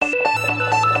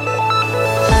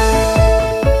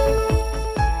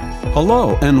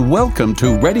Hello and welcome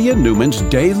to Reddy and Newman's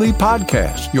Daily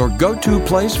Podcast, your go-to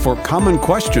place for common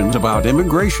questions about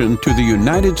immigration to the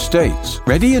United States.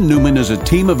 Reddy and Newman is a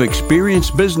team of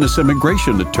experienced business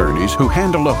immigration attorneys who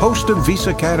handle a host of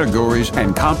visa categories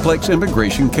and complex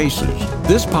immigration cases.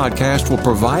 This podcast will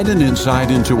provide an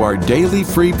insight into our daily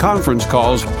free conference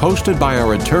calls hosted by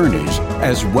our attorneys,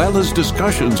 as well as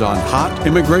discussions on hot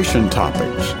immigration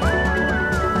topics.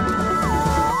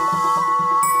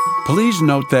 Please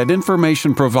note that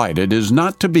information provided is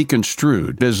not to be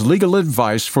construed as legal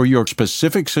advice for your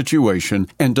specific situation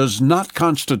and does not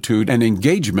constitute an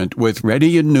engagement with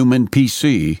Reddy and Newman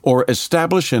PC or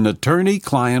establish an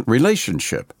attorney-client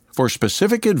relationship. For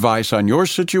specific advice on your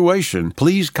situation,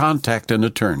 please contact an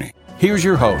attorney. Here's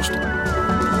your host.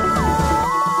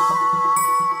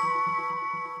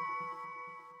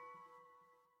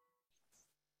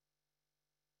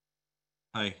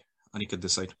 Hi, Aniket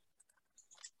this side.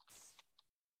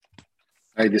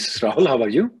 Hi, this is Rahul. How are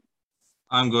you?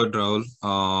 I'm good, Rahul.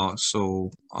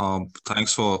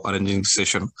 Thanks for arranging the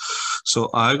session. So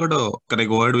can I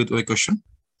go ahead with my question?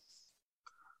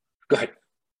 Go ahead.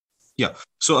 Yeah.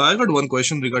 So I got one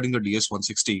question regarding the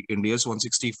DS-160. In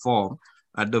DS-160 form,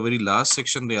 at the very last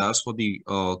section, they ask for the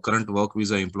current work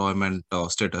visa employment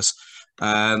status.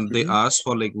 And they ask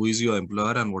for who is your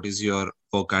employer and what is your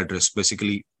work address?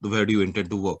 Basically, where do you intend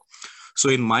to work? So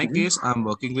in my case, I'm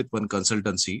working with one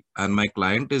consultancy and my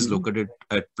client is located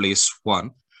at place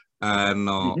 1 and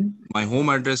my home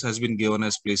address has been given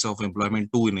as place of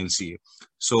employment 2 in LCA.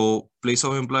 So place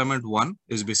of employment 1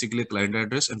 is basically a client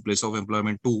address and place of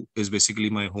employment 2 is basically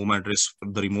my home address,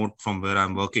 the remote from where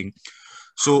I'm working.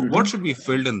 So what should be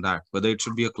filled in that? Whether it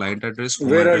should be a client address,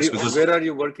 home address? Where are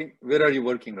you working? Where are you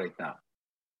working right now?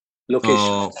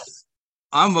 Location.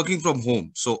 I'm working from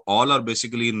home, so all are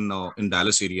basically in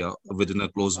Dallas area within a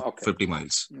close 50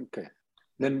 miles. Okay,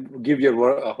 then give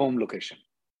your home location.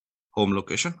 Home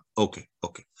location. Okay,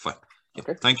 fine. Yeah.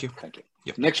 Okay. Thank you.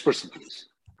 Yep. Next person, please.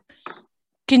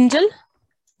 Kinjal.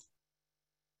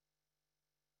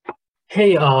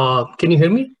 Hey, can you hear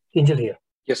me? Kinjal here.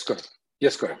 Yes, go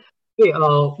ahead. Hey,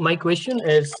 my question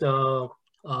is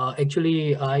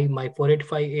actually my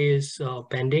 485 is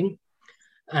pending,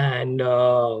 and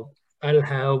I'll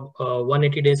have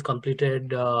 180 days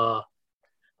completed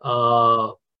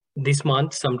this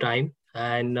month sometime,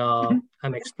 and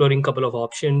I'm exploring a couple of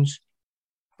options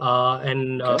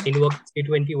and in work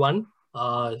C21.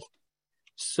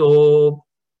 So,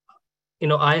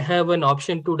 I have an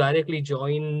option to directly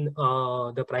join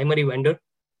the primary vendor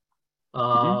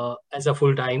as a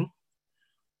full-time,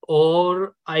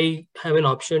 or I have an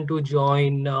option to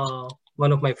join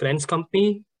one of my friends'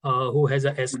 company who has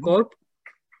a S Corp.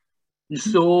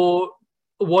 So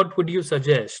what would you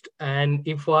suggest? And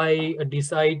if I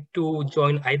decide to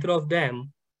join either of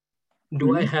them,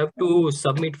 do I have to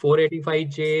submit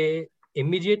 485J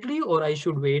immediately, or I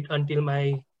should wait until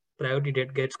my priority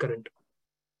date gets current?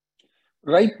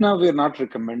 Right now, we're not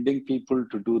recommending people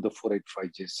to do the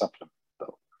 485J supplement,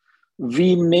 though.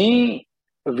 We may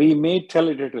tell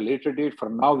it at a later date. For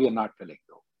now, we are not telling,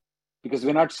 though, because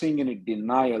we're not seeing any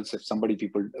denials if some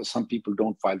people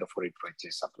don't file the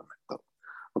 485J supplement, though.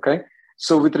 Okay,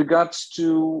 so with regards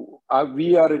to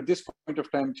we are at this point of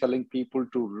time telling people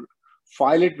to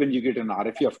file it when you get an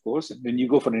RFE, of course, and when you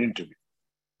go for an interview.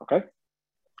 Okay.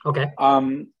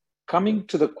 Coming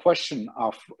to the question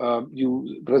of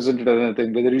you presented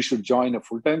anything whether you should join a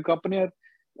full-time company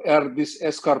or this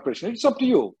S corporation. It's up to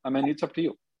you. It's up to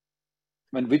you.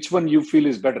 Which one you feel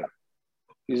is better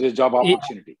is a job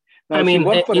opportunity. Now, if you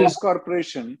work for S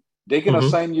corporation, they can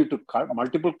assign you to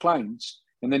multiple clients,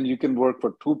 and then you can work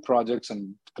for 2 projects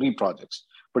and 3 projects.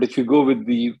 But if you go with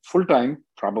the full-time,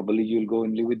 probably you'll go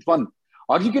only with 1.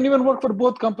 Or you can even work for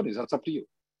both companies. That's up to you.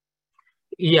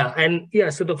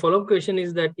 So the follow-up question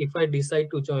is that if I decide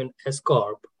to join S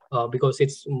Corp, because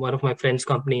it's one of my friend's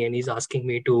company and he's asking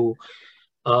me to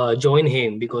join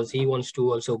him because he wants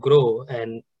to also grow,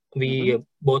 and we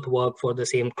both work for the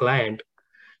same client.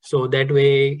 So that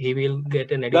way he will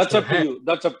get an additional.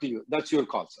 That's up to you. That's your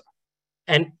call, sir.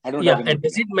 And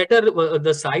does it matter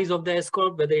the size of the S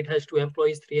Corp, whether it has 2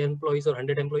 employees, 3 employees, or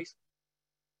 100 employees?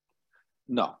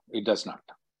 No, it does not.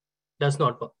 Does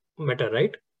not matter,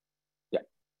 right? Yeah.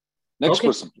 Next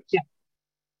person, please. Yeah.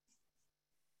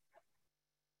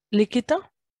 Likita?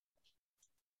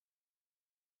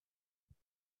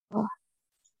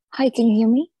 Hi, can you hear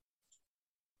me?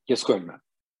 Yes, go ahead, ma'am.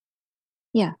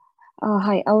 Yeah.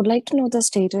 Hi, I would like to know the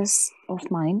status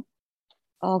of mine.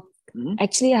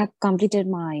 Actually, I have completed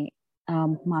my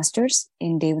master's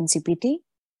in Day 1 CPT.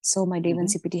 So my Day 1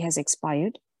 CPT has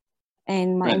expired.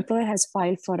 And my employer has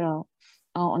filed for a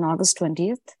on August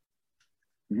 20th.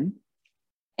 Mm-hmm.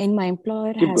 And my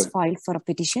employer has filed for a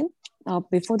petition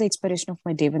before the expiration of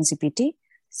my day one CPT.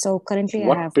 So currently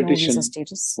I have no visa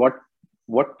status.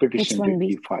 What petition H1B. did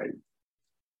he file?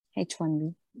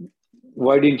 H1B.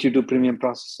 Why didn't you do premium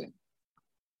processing?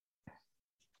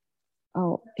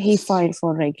 Oh, he filed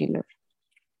for regular.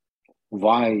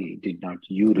 Why did not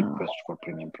you request for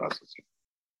premium processing?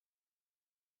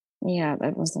 Yeah,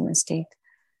 that was the mistake.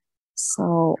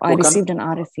 So I received an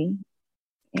RFE.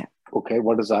 Yeah. Okay,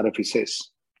 what does RFE says?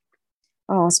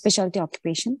 Specialty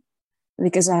occupation,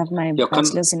 because I have my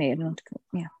bachelor's in aeronautical.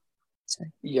 Yeah.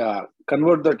 Sorry. Yeah,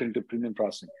 convert that into premium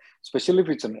processing. Especially if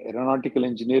it's an aeronautical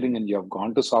engineering and you have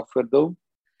gone to software though,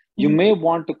 you may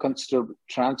want to consider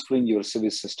transferring your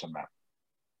service system app.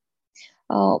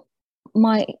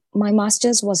 My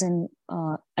master's was in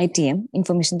ITM,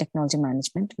 Information Technology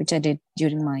Management, which I did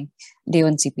during my day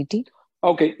one CPT.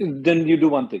 Okay, then you do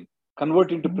one thing.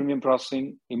 Convert into premium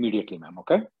processing immediately, ma'am,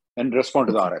 okay? And respond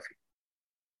to the RFE.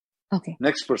 Okay.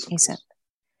 Next person, yes, sir.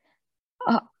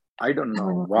 I don't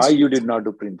know why you did not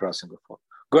do premium processing before.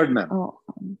 Go ahead,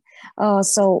 ma'am.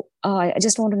 So I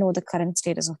just want to know the current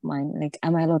status of mine. Like,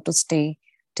 am I allowed to stay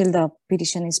till the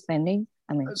petition is pending?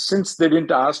 I mean, since they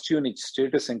didn't ask you any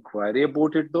status inquiry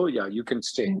about it, though, yeah, you can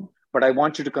stay. But I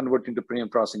want you to convert into premium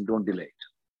processing. Don't delay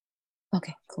it.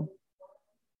 Okay, cool.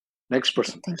 Next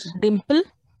person. Thank you. Dimple.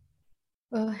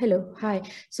 Hello. Hi.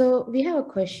 So we have a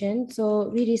question. So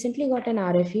we recently got an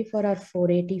RFE for our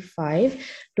 485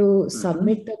 to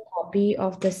submit the copy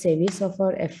of the service of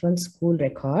our F1 school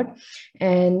record.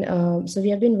 And so we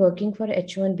have been working for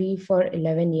H1B for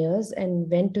 11 years and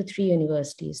went to 3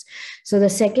 universities. So the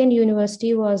second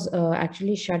university was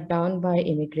actually shut down by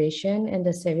immigration and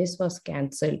the service was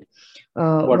cancelled.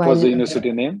 What was the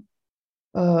university name?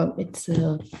 It's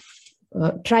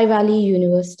Tri-Valley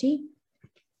University.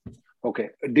 Okay.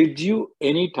 Did you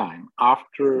anytime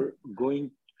after going,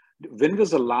 when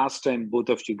was the last time both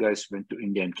of you guys went to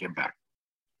India and came back?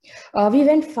 We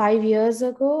went 5 years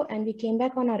ago and we came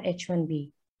back on our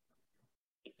H1B.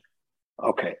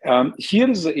 Okay. Here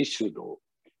is the issue though.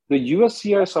 The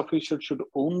USCIS official should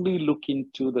only look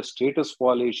into the status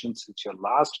violations since your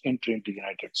last entry into the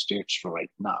United States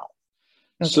right now.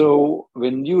 Okay. So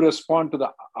when you respond to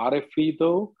the RFE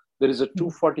though, there is a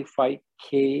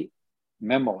 245K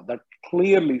memo that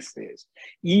clearly says,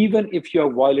 even if you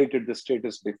have violated the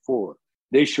status before,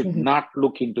 they should not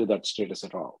look into that status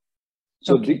at all.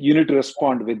 So you need to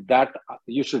respond with that.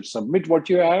 You should submit what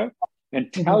you have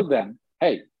and tell them,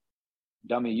 hey,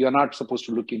 dummy, you're not supposed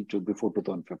to look into before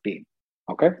 2015.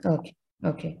 Okay?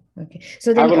 Okay.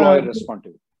 So then, have a lawyer respond to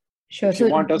it. Sure. If you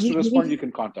want us to respond, you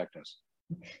can contact us.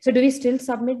 So do we still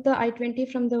submit the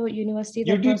I-20 from the university?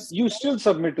 You still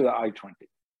submit to the I-20.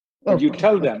 But you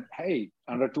tell them, hey,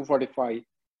 under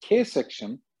 245K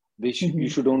section, you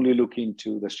should only look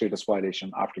into the status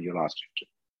violation after your last entry.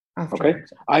 Okay?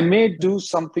 I may do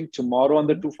something tomorrow on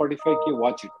the 245K.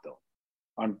 Watch it though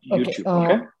on YouTube.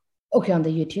 Okay? Okay, on the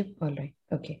YouTube. All right.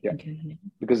 Okay. Yeah.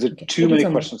 Because there are too many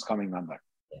questions coming on that.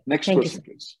 Next person,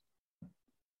 please.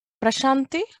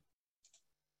 Prashanti.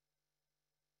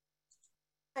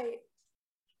 Hi.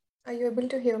 Are you able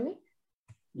to hear me?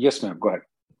 Yes, ma'am. Go ahead.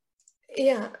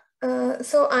 Yeah.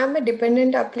 So I'm a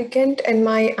dependent applicant and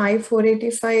my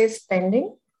I-485 is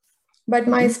pending. But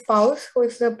my spouse, who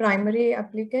is the primary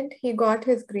applicant, he got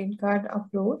his green card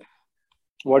approved.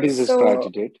 What is his priority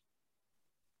date?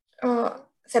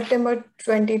 September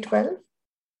 2012.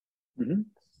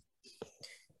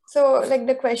 So like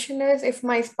the question is, if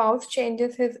my spouse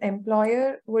changes his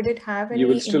employer, would it have any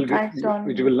impact on...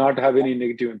 It will not have any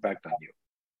negative impact on you.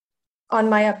 On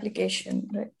my application,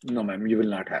 right? No, ma'am, you will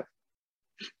not have.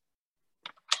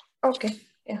 Okay.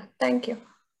 Yeah. Thank you.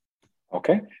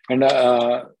 Okay. And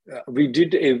we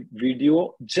did a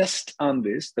video just on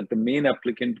this, that the main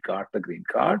applicant got the green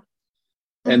card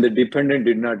and the dependent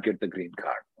did not get the green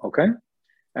card. Okay.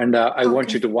 And I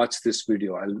want you to watch this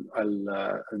video.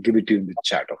 I'll give it to you in the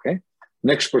chat. Okay.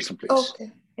 Next person, please.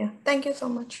 Okay. Yeah. Thank you so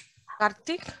much.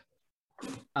 Karthik.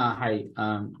 Hi.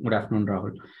 Good afternoon,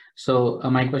 Rahul. So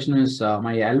my question is,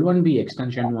 my L1B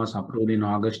extension was approved in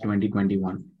August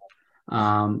 2021.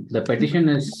 The petition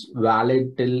is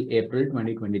valid till April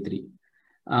 2023.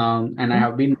 And I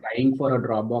have been trying for a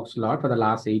Dropbox slot for the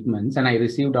last 8 months, and I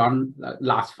received on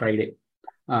last Friday,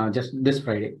 just this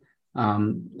Friday.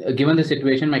 Given the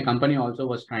situation, my company also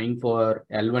was trying for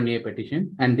L1A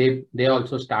petition, and they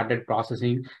also started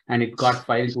processing, and it got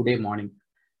filed today morning.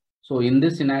 So in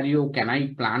this scenario, can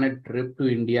I plan a trip to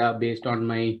India based on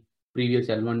my previous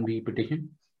L1B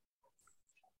petition?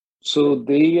 So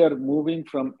they are moving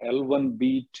from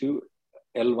L1B to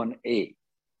L1A.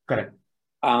 Correct.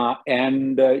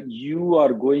 And you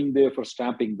are going there for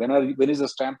stamping. When is the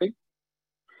stamping?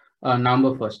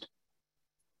 November 1st.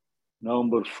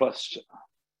 November 1st.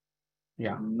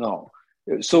 Yeah. No.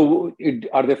 So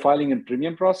are they filing in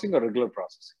premium processing or regular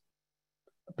processing?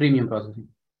 Premium processing.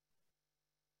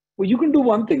 Well, you can do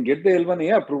one thing, get the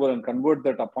L1A approval and convert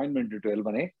that appointment into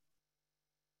L1A.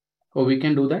 Oh, we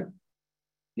can do that?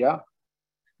 Yeah.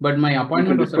 But my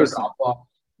appointment was a request drop-off.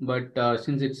 But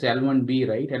since it's L1B,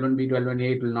 right? L1B to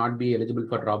L1A, it will not be eligible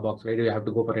for Dropbox, right? You have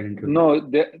to go for an interview.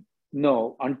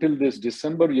 No, until this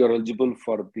December, you're eligible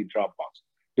for the Dropbox.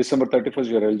 December 31st,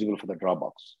 you're eligible for the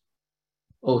Dropbox.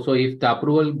 Oh, so if the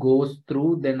approval goes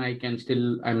through, then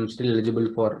I'm still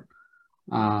eligible for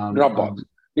Dropbox.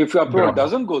 If your approval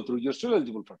doesn't go through, you're still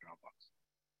eligible for Dropbox.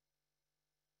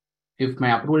 If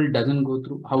my approval doesn't go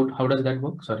through, how does that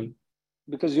work? Sorry.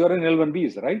 Because you're in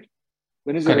L1Bs, right?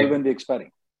 When is your L1B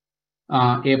expiring?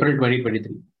 April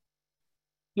 2023.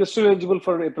 You're still eligible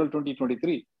for April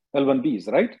 2023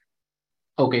 L1Bs, right?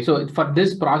 Okay, so for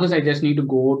this process, I just need to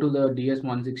go to the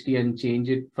DS160 and change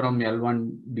it from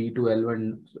L1B to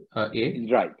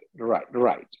L1A.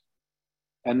 Right.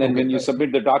 And then when you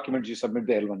submit the documents, you submit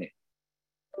the L1A.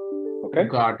 Okay.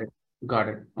 Got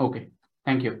it. Okay.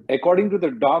 Thank you. According to the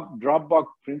Dropbox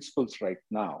principles right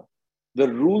now,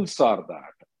 the rules are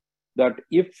that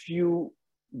if you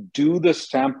do the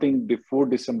stamping before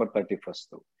December 31st,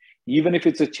 though, even if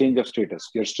it's a change of status,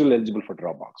 you're still eligible for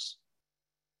Dropbox.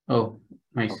 Oh,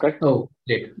 nice. Okay. Oh,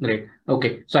 great.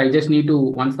 Okay. So I just need to,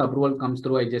 once the approval comes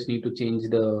through, I just need to change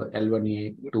the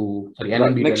L1A to,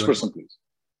 L1B. Next person, please.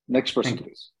 Next person,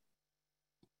 please.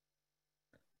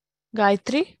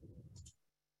 Gayatri.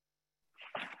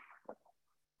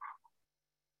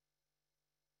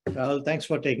 Well, thanks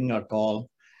for taking our call.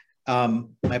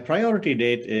 My priority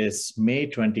date is May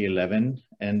 2011,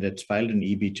 and it's filed in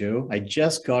EB2. I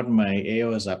just got my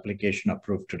AOS application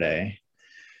approved today.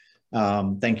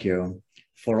 Thank you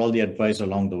for all the advice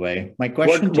along the way. My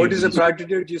question what is the priority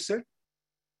date you said?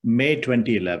 May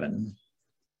 2011.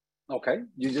 Okay.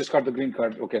 You just got the green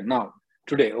card. Okay. Now,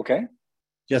 today. Okay.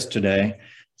 Just today.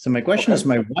 So my question is,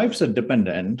 my wife's a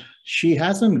dependent. She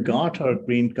hasn't got her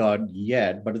green card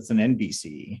yet, but it's an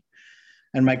NBC.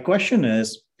 And my question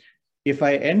is, if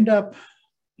I end up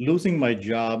losing my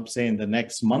job, say in the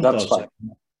next month or so,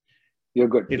 you're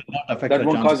good. It will not affect that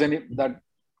won't cause any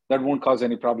that won't cause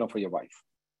any problem for your wife.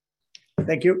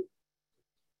 Thank you.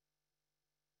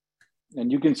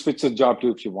 And you can switch the job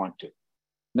too if you want to.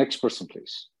 Next person,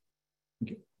 please.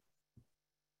 Thank you.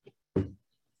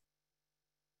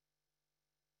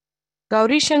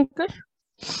 Gauri Shankar.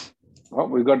 Well,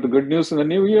 we got the good news in the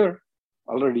new year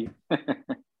already.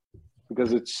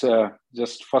 Because it's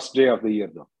just first day of the year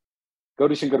though.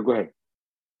 Gauri Shankar, go ahead.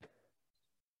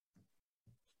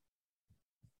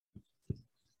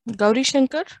 Gauri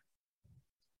Shankar.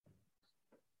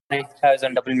 I was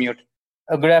on double mute.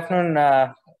 Good afternoon,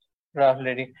 Rahul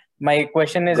Reddy. My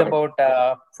question is about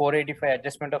 485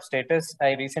 adjustment of status.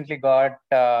 I recently got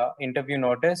interview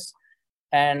notice,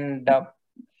 and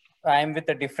I'm with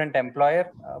a different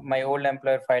employer. My old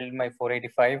employer filed my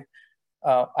 485.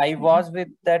 I was with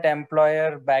that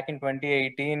employer back in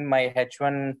 2018. My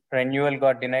H1 renewal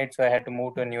got denied, so I had to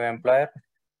move to a new employer.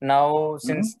 Now,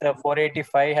 since the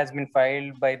 485 has been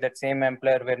filed by that same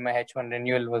employer where my H1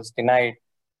 renewal was denied,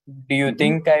 do you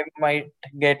think I might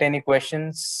get any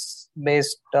questions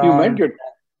based on...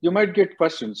 You might get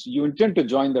questions. You intend to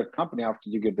join that company after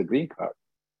you get the green card.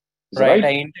 Right? I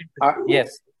intend to,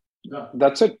 yes.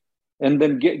 That's it. And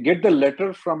then get the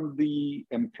letter from the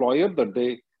employer that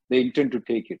they intend to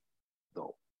take it,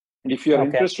 though. And if you are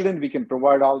interested in, we can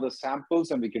provide all the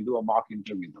samples and we can do a mock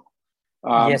interview, though.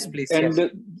 Yes, please.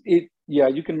 And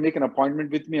you can make an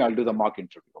appointment with me. I'll do the mock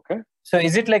interview. Okay. So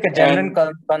is it like a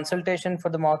general consultation for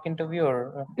the mock interview,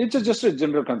 or it's just a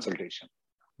general consultation?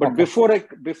 But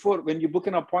before when you book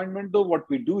an appointment, though, what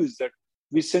we do is that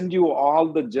we send you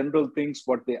all the general things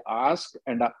what they ask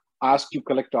and ask you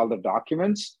collect all the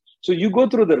documents. So you go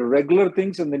through the regular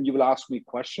things and then you will ask me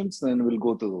questions and then we'll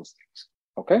go through those things.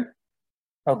 Okay.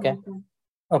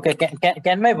 Okay.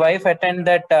 Can my wife attend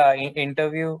that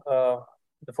interview,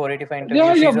 the 485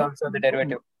 interview? She's also the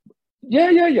derivative.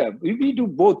 Yeah. We do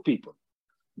both people.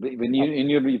 When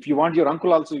you if you want your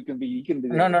uncle also, he can be.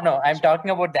 No. I'm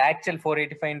talking about the actual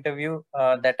 485 interview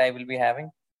that I will be having.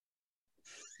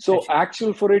 So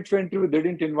actual 485 interview, they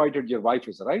didn't invite your wife,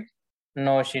 is right?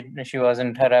 No, she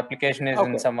wasn't. Her application is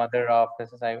in some other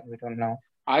offices. We don't know.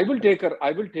 I will take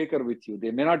her with you.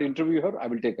 They may not interview her. I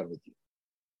will take her with you.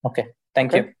 Okay.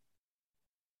 Thank you.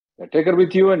 Yeah, take her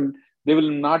with you, and they will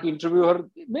not interview her.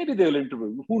 Maybe they will interview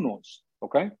you. Who knows?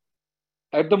 Okay.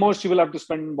 At the most, you will have to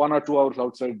spend 1 or 2 hours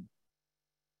outside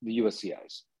the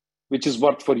USCIS, which is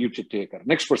worth for you to take her.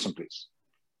 Next person, please.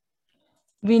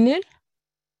 Vinil.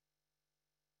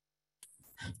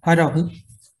 Hi, Rahul.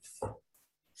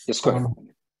 Yes, go ahead.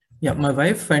 Yeah, my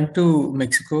wife went to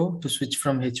Mexico to switch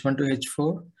from H1 to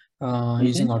H4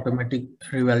 using automatic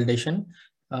revalidation.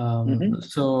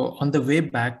 So on the way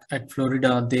back at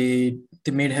Florida, they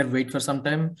made her wait for some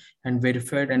time and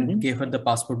verified and gave her the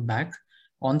passport back.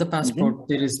 On the passport,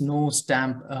 there is no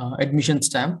stamp, admission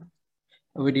stamp.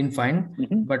 We didn't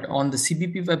find, but on the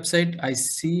CBP website, I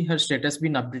see her status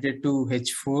been updated to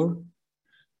H4.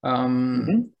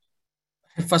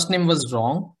 Her first name was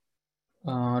wrong,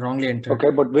 wrongly entered.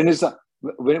 Okay, but when is that?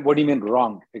 What do you mean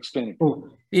wrong? Explain it. Oh,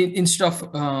 instead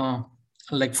of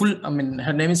like full, I mean,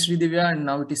 her name is Sridivya and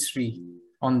now it is Sri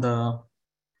on the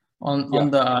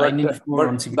I-94.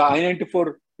 But the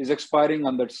I-94 is expiring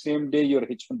on that same day your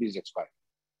H1B is expiring.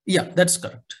 Yeah, that's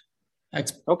correct.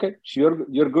 Okay, so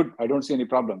you're good. I don't see any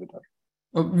problem with her.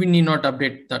 We need not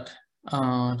update that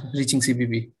reaching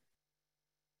CBP.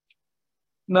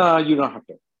 No, you don't have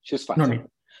to. She's fine. No need.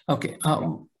 Okay.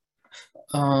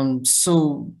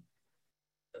 So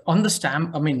on the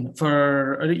stamp, I mean,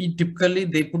 for typically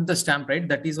they put the stamp, right?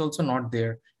 That is also not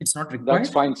there. It's not required. That's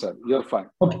fine, sir. You're fine.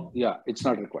 Okay. Yeah, it's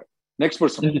not required. Next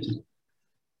person.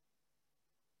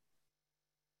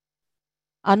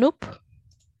 Anup.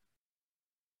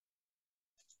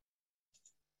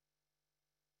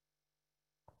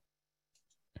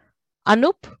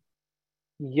 Anup?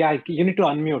 Yeah, you need to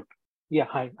unmute. Yeah,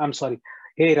 hi. I'm sorry.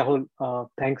 Hey, Rahul.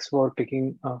 Thanks for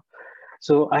picking.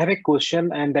 So I have a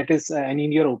question, and that is, I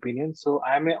need your opinion. So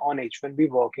I'm on H1B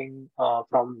working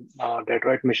from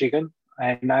Detroit, Michigan,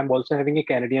 and I'm also having a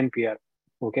Canadian PR.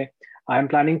 Okay. I'm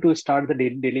planning to start the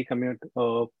daily commute,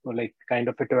 like kind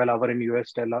of a 12-hour in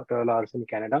US, 12 hours in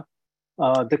Canada.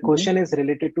 The question is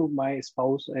related to my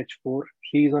spouse, H4.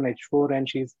 She's on H4 and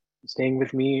she's staying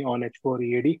with me on H4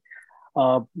 EAD.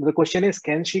 The question is,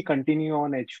 can she continue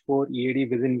on H4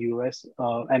 EAD within US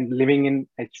and living in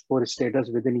H4 status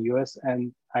within US,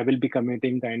 and I will be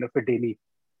commuting kind of a daily?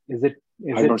 Do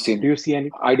you see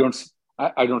any? I don't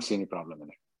see any problem in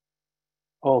it.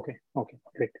 Oh, okay,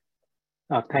 great.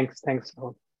 Thanks.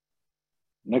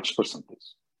 Next person,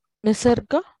 please.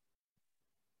 Nisarga.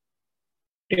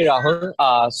 Hey, Rahul.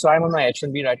 So I'm on my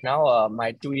H1B right now.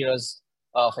 My 2 years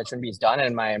of H1B is done,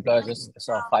 and my employer just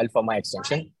filed for my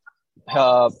extension.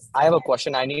 I have a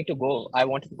question. I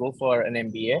wanted to go for an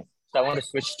MBA. So I want to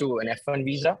switch to an F1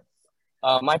 visa.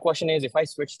 My question is, if I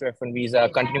switch to F1 visa,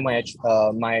 continue my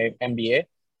MBA,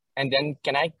 and then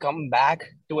can I come back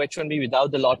to H1B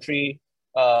without the lottery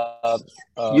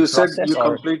you said you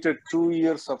completed 2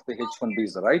 years of the H1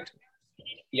 visa, right?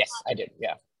 Yes, I did.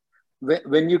 Yeah.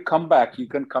 When you come back, you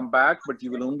can come back, but you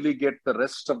will only get the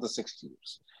rest of the 6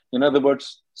 years. In other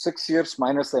words, 6 years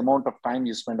minus the amount of time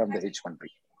you spend on the H1B.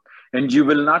 And you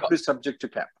will not be subject to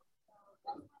cap.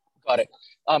 Got it.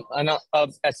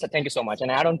 Thank you so much. An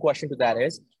add-on question to that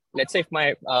is, let's say if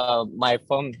my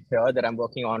firm here that I'm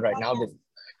working on right now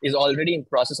is already in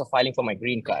process of filing for my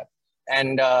green card,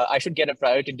 and I should get a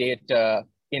priority date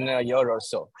in a year or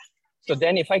so. So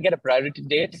then if I get a priority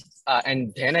date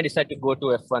and then I decide to go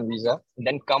to F1 visa,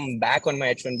 then come back on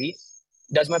my H1B,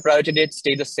 does my priority date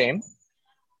stay the same?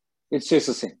 It stays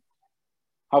the same.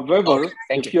 However,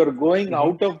 if you're going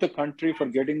out of the country for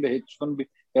getting the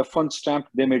F1 stamp,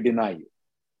 they may deny you.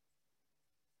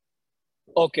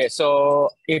 Okay, so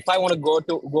if I want to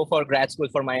go for grad school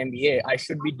for my MBA, I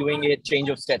should be doing a change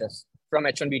of status from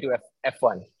H1B to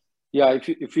F1. Yeah,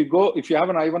 if you have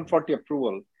an I-140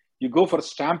 approval, you go for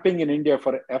stamping in India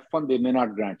for F1, they may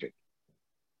not grant it.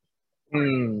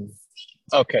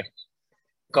 Okay,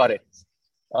 got it.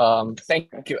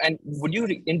 Thank you. And would you,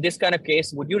 in this kind of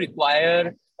case, would you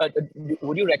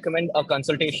recommend a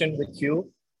consultation with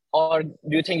you, or do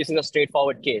you think this is a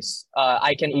straightforward case?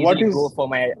 I can easily go for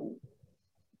my.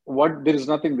 There is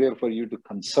nothing there for you to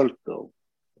consult though.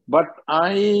 But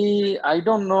I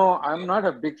don't know. I'm not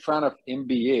a big fan of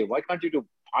MBA. Why can't you do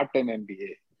part-time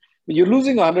MBA? You're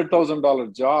losing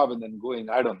 $100,000 job and then going.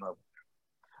 I don't know.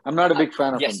 I'm not a big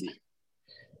fan of MBA.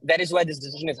 That is why this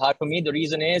decision is hard for me. The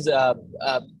reason is,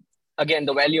 again,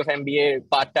 the value of MBA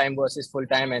part-time versus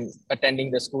full-time, and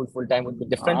attending the school full-time would be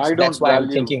different. That's why I'm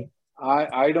thinking.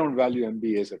 I don't value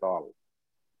MBAs at all.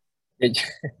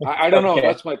 I don't know.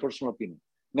 That's my personal opinion.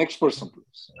 Next person,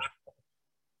 please.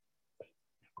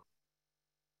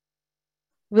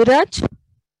 Viraj?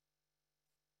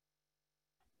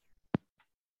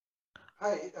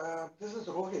 Hi, this is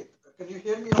Rohit. Can you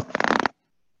hear me now?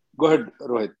 Go ahead,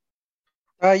 Rohit.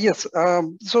 Yes.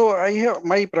 So I have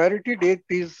my priority date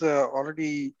is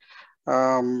already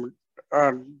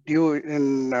due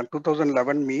in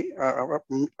 2011 May,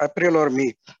 April or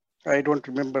May. I don't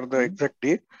remember the exact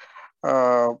date.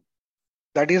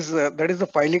 That is the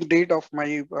filing date of my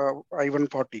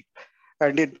I-140,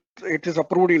 and it is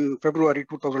approved in February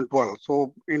 2012.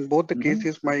 So in both the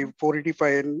cases, my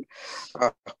 485 and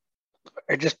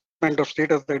adjustment of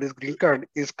status, that is green card,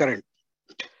 is current.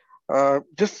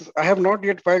 Just I have not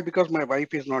yet filed because my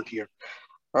wife is not here.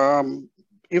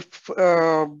 If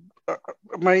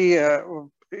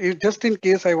just in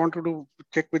case, I wanted to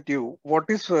check with you, what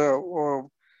if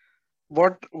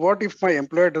my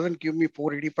employer doesn't give me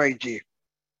 485J?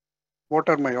 What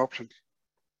are my options?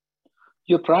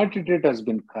 Your priority date has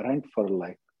been current for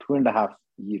like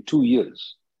 2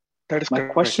 years. That is my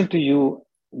correct. Question to you: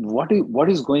 what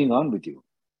is going on with you?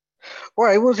 Oh,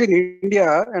 I was in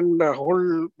India, and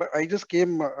I just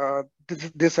came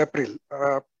this April.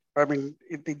 I mean,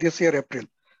 this year April.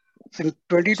 Since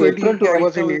 2020, So I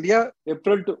was in India.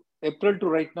 April to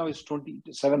right now is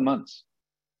 27 months.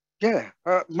 Yeah,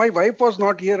 my wife was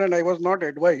not here, and I was not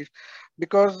advised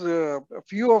because a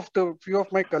few of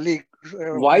my colleagues.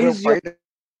 Why is your?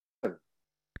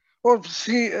 Oh,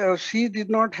 she did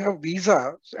not have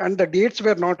visa, and the dates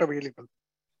were not available.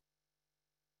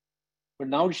 But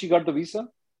now she got the visa?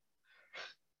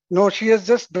 No, she has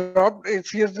just dropped.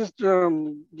 She has just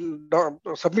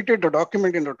submitted the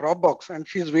document in the Dropbox, and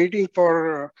she's waiting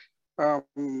for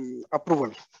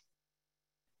approval.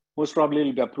 Most probably it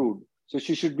will be approved. So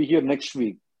she should be here next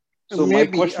week. So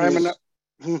maybe, my question is,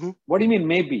 what do you mean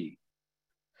maybe?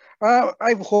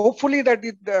 I hopefully that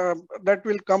that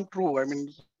will come true. I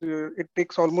mean, it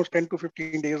takes almost 10 to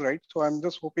 15 days, right? So I'm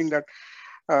just hoping that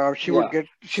she would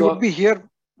be here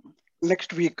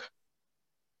next week.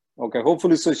 Okay,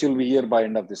 hopefully so she'll be here by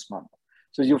end of this month.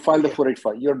 So you filed the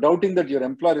 485. You're doubting that your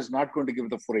employer is not going to give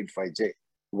the 485J.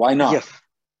 Why not? Yes.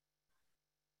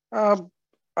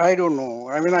 I don't know.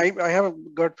 I mean, I have a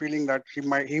gut feeling that he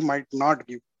might not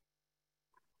give.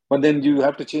 But then you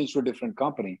have to change to a different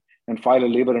company and file a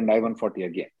labor and I-140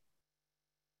 again.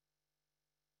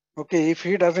 Okay, if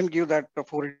he doesn't give that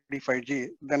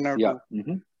 485J, then I have to.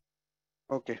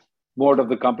 Okay. Move out of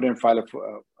the company and file a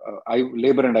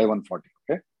labor and I-140.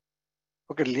 Okay.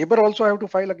 Okay, labor also I have to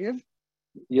file again?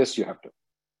 Yes, you have to.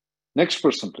 Next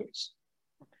person, please.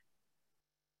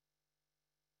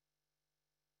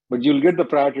 But you'll get the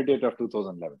priority date of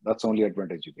 2011. That's the only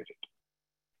advantage you get it.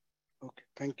 Okay,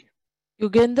 thank you.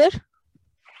 Yugender?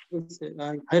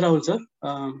 Hi, Rahul sir.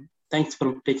 Thanks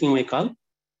for taking my call.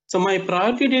 So my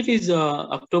priority date is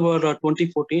October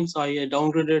 2014. So I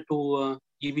downgraded to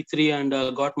EB3 and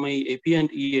got my AP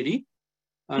and EAD.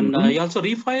 And I also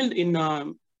refiled in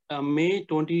May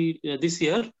 20 this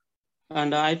year.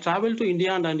 And I traveled to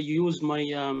India and used my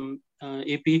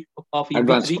AP of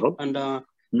EB3 and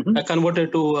I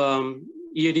converted to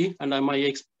EAD, and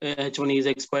my H1 is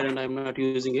expired and I'm not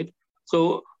using it.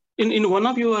 So in one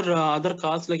of your other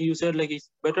calls, like you said, like it's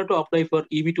better to apply for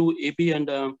EB2, AP and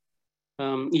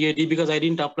EAD because I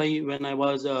didn't apply when I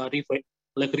was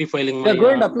refiling my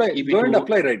go and apply. EB2. Go and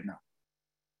apply right now.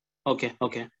 Okay.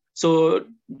 So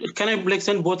can I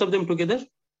send both of them together?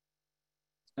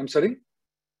 I'm sorry?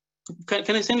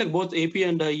 Can I send both AP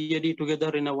and EAD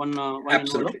together in a one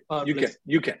Absolutely. envelope?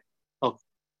 You can.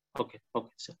 Okay,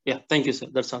 sir. Yeah, thank you, sir.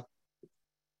 That's all.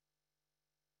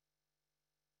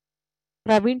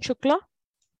 Praveen Shukla?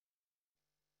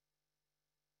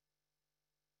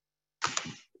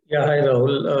 Yeah, hi,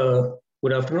 Rahul.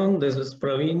 Good afternoon. This is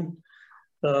Praveen.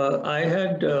 I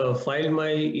had filed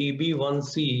my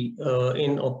EB1C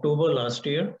in October last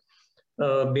year.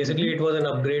 Basically, it was an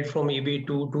upgrade from EB2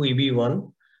 to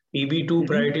EB1. EB2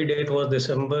 priority date was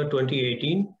December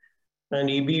 2018. And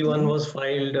EB1 was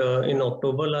filed in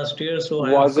October last year. So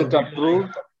was it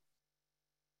approved?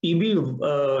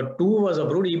 EB2 was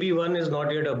approved. EB1 is not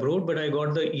yet approved, but I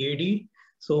got the EAD.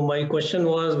 So my question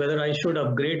was whether I should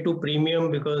upgrade to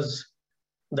premium because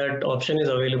that option is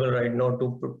available right now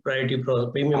to priority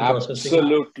premium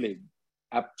processing.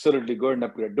 Absolutely. Go and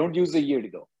upgrade. Don't use the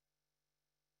EAD though.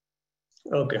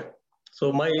 Okay.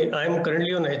 So I'm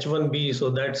currently on H1B.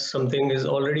 So that's something is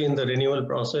already in the renewal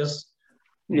process.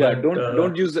 Yeah, but,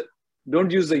 don't use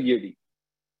the EAD.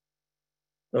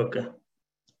 Okay.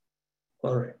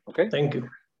 All right. Okay. Thank you.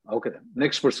 Okay then.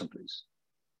 Next person, please.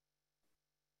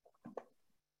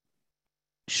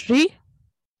 Shri?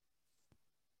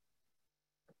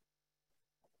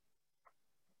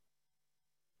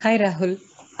 Hi, Rahul.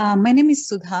 My name is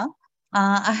Sudha.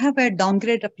 I have a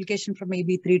downgrade application from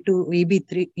EB2 to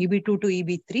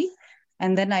EB3,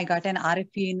 And then I got an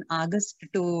RFE in August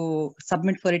to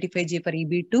submit 485J for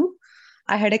EB2.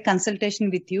 I had a consultation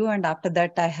with you, and after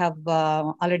that, I have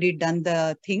already done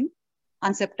the thing.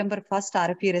 On September 1st,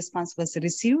 RFE response was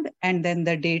received, and then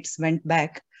the dates went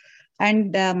back.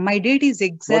 And my date is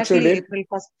exactly April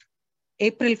 1st.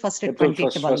 April 1st, April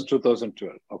 1st,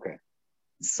 2012. Okay.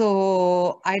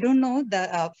 So I don't know,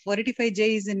 the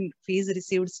 485J is in fees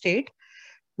received state.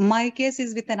 My case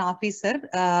is with an officer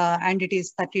and it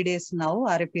is 30 days now,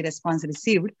 RFP response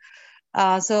received.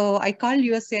 So I called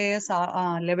USCIS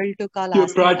level 2 call.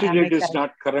 Your priority date is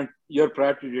not current. Your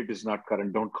priority date is not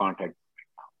current. Don't contact.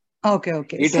 Okay,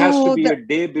 okay. It has to be a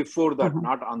day before that,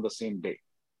 not on the same day.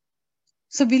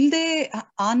 So will they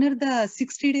honor the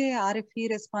 60-day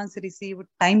RFE response received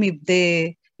time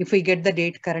if we get the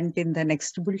date current in the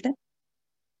next bulletin?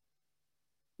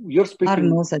 You're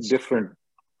speaking different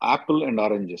apple and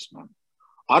oranges, man.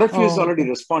 RFE has already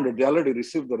responded. They already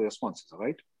received the responses,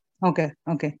 right? Okay,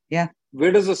 okay, yeah.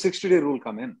 Where does the 60-day rule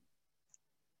come in?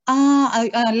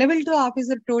 Level 2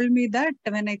 officer told me that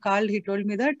when I called, he told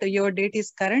me that your date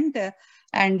is current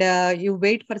and you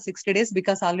wait for 60 days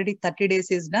because already 30 days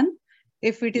is done.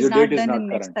 If it is not done in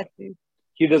next 30,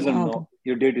 he doesn't know.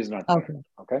 Your date is not current.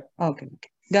 Okay. Okay.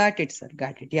 Got it, sir.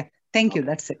 Got it. Yeah. Thank you.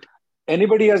 That's it.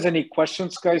 Anybody has any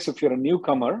questions, guys? If you're a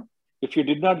newcomer, if you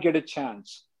did not get a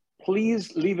chance,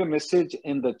 please leave a message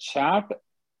in the chat.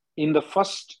 In the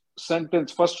first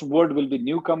sentence, first word will be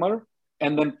newcomer,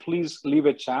 and then please leave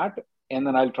a chat, and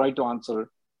then I'll try to answer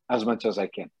as much as I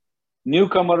can.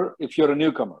 Newcomer, if you're a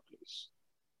newcomer, please.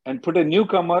 And put a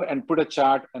newcomer and put a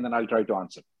chat, and then I'll try to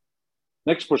answer.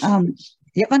 Next person, please.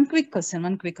 Yeah, one quick question,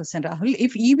 Rahul.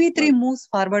 If EB3 moves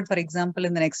forward, for example,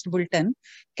 in the next bulletin,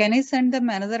 can I send them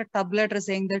another tab letter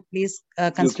saying that please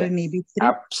consider an EB3?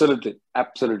 Absolutely.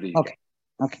 Absolutely. Okay.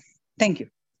 Okay. Thank you.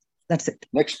 That's it.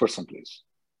 Next person, please.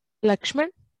 Lakshman.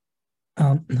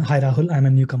 Hi, Rahul. I'm a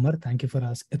newcomer. Thank you for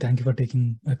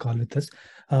taking a call with us.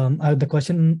 The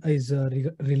question is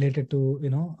related to,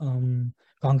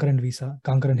 concurrent visa,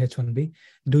 concurrent H1B.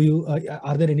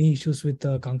 Are there any issues with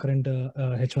concurrent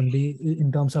H1B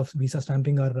in terms of visa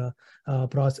stamping or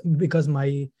process? Because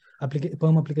my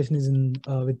perm application is in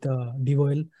with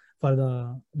DOL for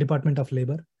the Department of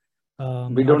Labor.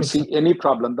 We don't see any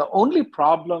problem. The only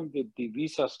problem with the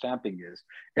visa stamping is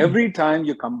every time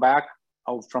you come back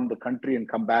out from the country and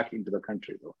come back into the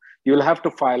country, though, you will have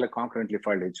to file a concurrently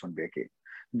filed H1B again.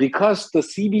 Because the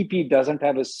CBP doesn't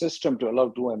have a system to allow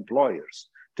two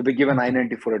employers to be given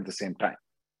I-94 at the same time.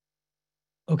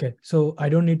 Okay, so I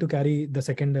don't need to carry the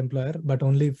second employer, but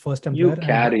only first employer. You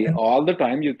carry all the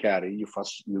time. You carry. You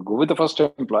go with the first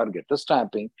employer, get the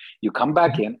stamping. You come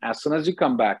back in. As soon as you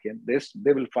come back in,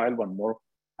 they will file one more.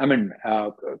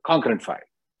 Concurrent file.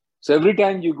 So every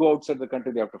time you go outside the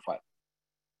country, they have to file.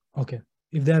 Okay,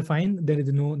 if they are fine, there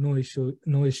is no issue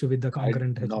with the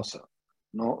concurrent. No, sir.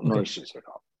 No issues at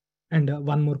all. And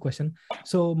one more question.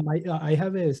 So I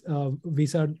have a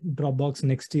visa Dropbox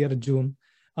next year, June.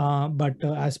 But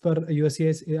as per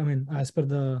USCIS, as per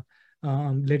the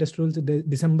latest rules,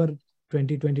 December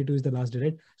 2022 is the last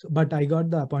date. So, but I got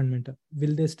the appointment.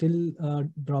 Will they still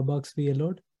Dropbox be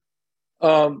allowed?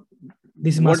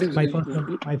 This is my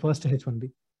first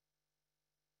H1B.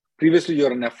 Previously,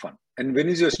 you're an F1. And when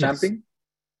is your stamping?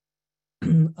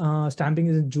 Yes. Stamping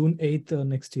is June 8th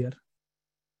next year.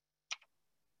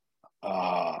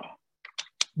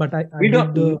 But we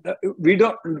don't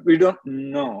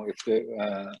know if they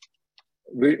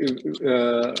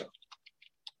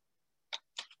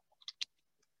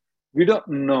we don't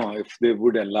know if they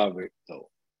would allow it though.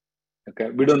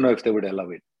 Okay, we don't know if they would allow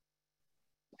it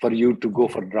for you to go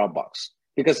for Dropbox,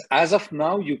 because as of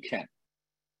now you can.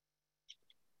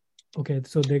 Okay,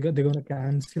 so they're going to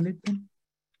cancel it then?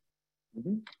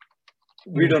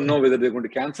 We don't know whether they're going to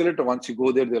cancel it, or once you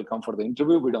go there, they'll come for the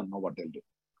interview. We don't know what they'll do.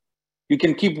 You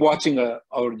can keep watching our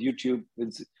YouTube.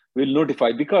 We'll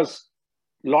notify, because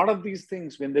a lot of these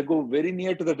things, when they go very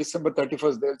near to the December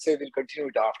 31st, they'll say we'll continue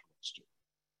it afterwards too.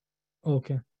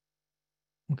 Okay.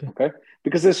 Okay.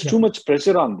 Because there's too much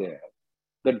pressure on there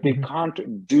that they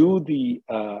can't do the,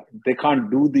 they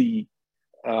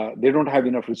don't have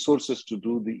enough resources to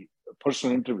do the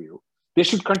personal interview. They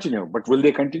should continue, but will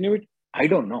they continue it? I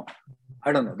don't know.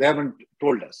 They haven't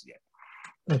told us yet.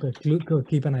 Okay,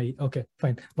 keep an eye. Okay,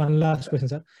 fine. One last question,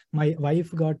 sir. My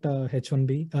wife got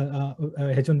H1B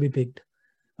picked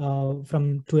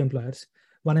from two employers.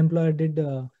 One employer did,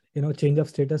 change of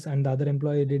status, and the other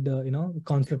employee did,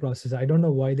 consular process. I don't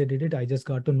know why they did it. I just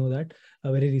got to know that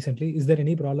very recently. Is there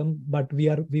any problem? But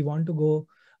we want to go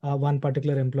one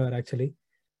particular employer actually.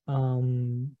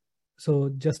 So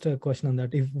just a question on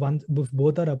that. If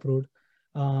both are approved,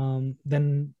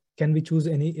 then can we choose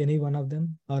any one of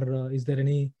them, or is there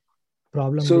any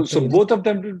problem? So both of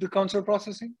them do the consular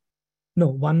processing? No,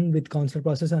 one with consular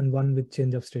process and one with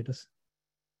change of status.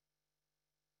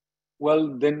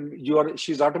 Well, then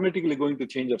she's automatically going to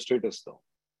change of status though.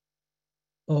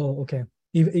 Oh, okay.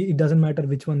 It doesn't matter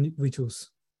which one we choose.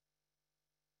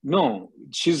 No,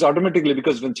 she's automatically,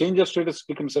 because when change of status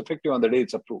becomes effective on the day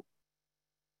it's approved.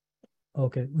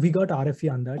 Okay, we got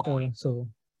RFE on that, so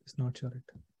it's not sure it.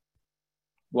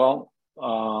 Well,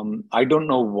 I don't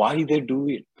know why they do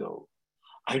it though.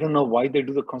 I don't know why they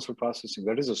do the consular processing.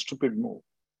 That is a stupid move.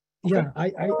 Okay. Yeah,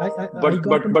 but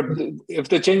if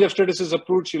the change of status is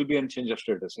approved, she'll be in change of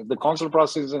status. If the consular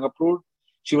processing is approved,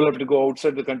 she will have to go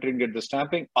outside the country and get the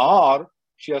stamping, or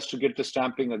she has to get the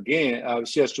stamping again.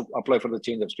 She has to apply for the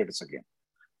change of status again.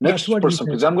 Next person,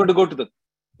 please. I'm going to go to the.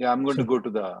 Yeah, I'm going to go to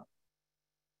the.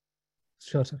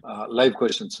 Sure, sir. Live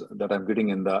questions that I'm getting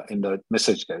in the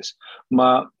message, guys.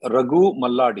 Raghu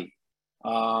Malladi,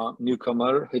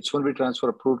 newcomer, H1B transfer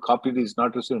approved. Copy is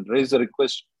not received. Raise the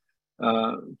request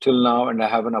till now, and I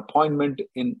have an appointment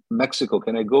in Mexico.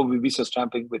 Can I go visa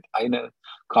stamping with INA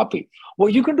copy? Well,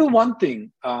 you can do one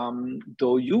thing,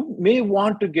 though. You may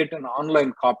want to get an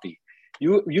online copy.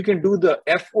 You can do the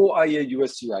FOIA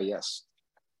USCIS.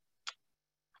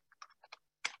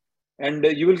 And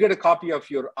you will get a copy of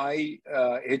your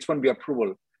H1B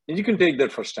approval, and you can take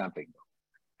that for stamping.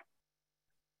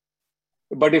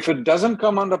 But if it doesn't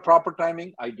come on the proper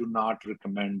timing, I do not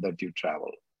recommend that you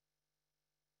travel.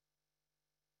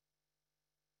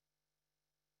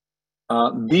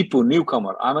 Deepu,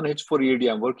 newcomer. I'm an H4 EAD.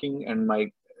 I'm working, and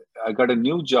I got a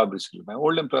new job recently. My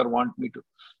old employer wants me to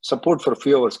support for a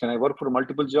few hours. Can I work for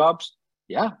multiple jobs?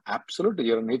 Yeah, absolutely.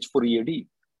 You're an H4 EAD.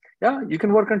 Yeah, you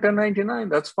can work on 1099.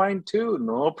 That's fine too.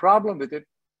 No problem with it.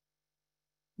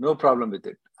 No problem with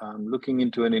it. I'm looking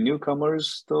into any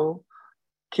newcomers though.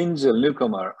 Kinzel,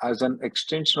 newcomer, as an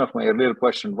extension of my earlier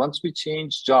question. Once we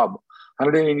change job,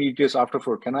 180 days after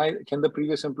 4, can the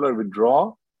previous employer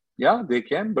withdraw? Yeah, they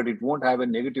can, but it won't have a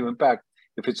negative impact.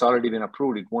 If it's already been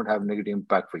approved, it won't have a negative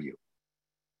impact for you.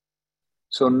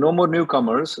 So no more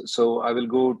newcomers. So I will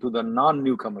go to the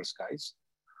non-newcomers, guys.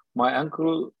 My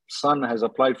uncle's son has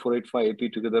applied for 485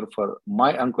 AP together for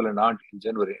my uncle and aunt in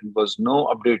January, and was no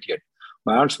update yet.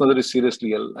 My aunt's mother is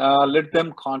seriously ill. Let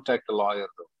them contact a lawyer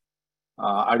though.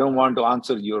 I don't want to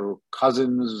answer your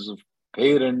cousins,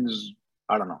 parents.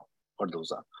 I don't know what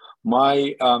those are.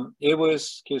 My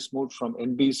AOS case moved from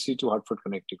NBC to Hartford,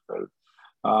 Connecticut.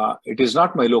 It is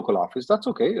not my local office. That's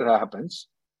okay. It happens.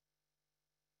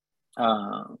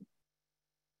 Can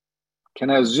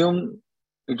I assume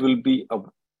it will be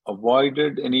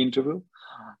avoided any interview?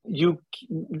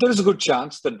 There is a good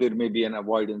chance that there may be an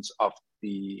avoidance of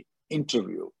the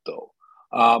interview though.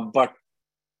 But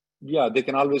yeah, they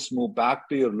can always move back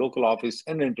to your local office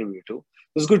and interview too.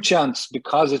 There's a good chance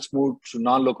because it's moved to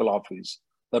non-local office.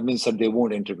 That means that they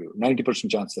won't interview. 90%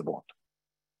 chance they won't.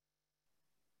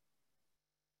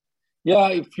 Yeah,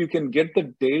 if you can get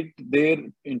the date there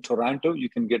in Toronto, you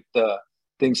can get the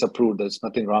things approved. There's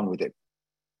nothing wrong with it.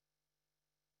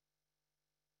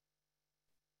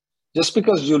 Just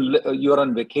because you're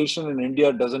on vacation in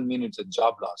India doesn't mean it's a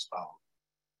job loss now.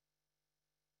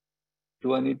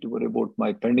 Do I need to worry about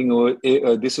my pending?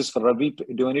 This is for Ravi.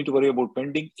 Do I need to worry about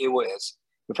pending AOS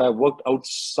if I worked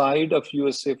outside of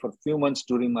USA for a few months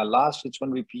during my last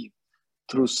H1BP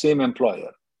through same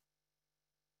employer?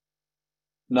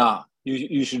 Nah,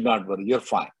 you should not worry. You're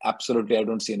fine. Absolutely, I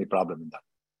don't see any problem in that.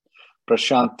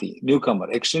 Prashanti, newcomer,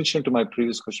 extension to my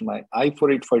previous question. My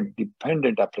I-485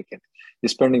 dependent applicant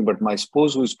is pending, but my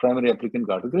spouse, who is primary applicant,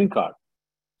 got a green card.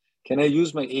 Can I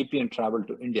use my AP and travel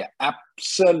to India?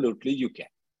 Absolutely, you can.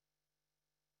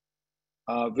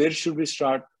 Where should we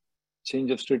start?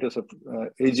 Change of status of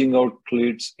aging out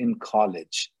kids in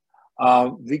college.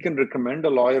 We can recommend a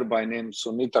lawyer by name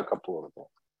Sunita Kapoor.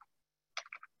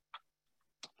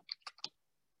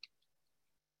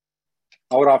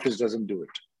 Our office doesn't do it.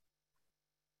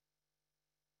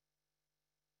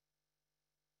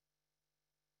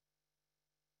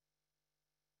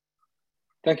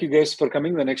 Thank you guys for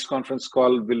coming. The next conference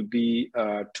call will be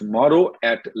tomorrow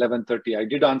at 11:30. I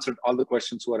did answer all the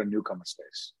questions who are in newcomers,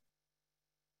 guys.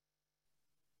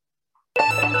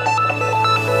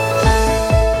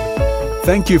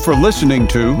 Thank you for listening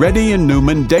to Reddy and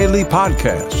Newman Daily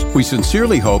Podcast. We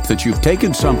sincerely hope that you've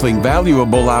taken something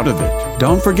valuable out of it.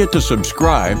 Don't forget to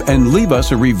subscribe and leave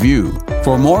us a review.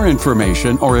 For more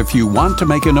information, or if you want to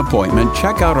make an appointment,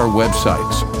 check out our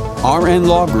websites,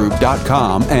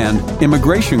 rnlawgroup.com and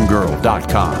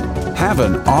immigrationgirl.com. Have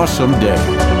an awesome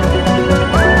day.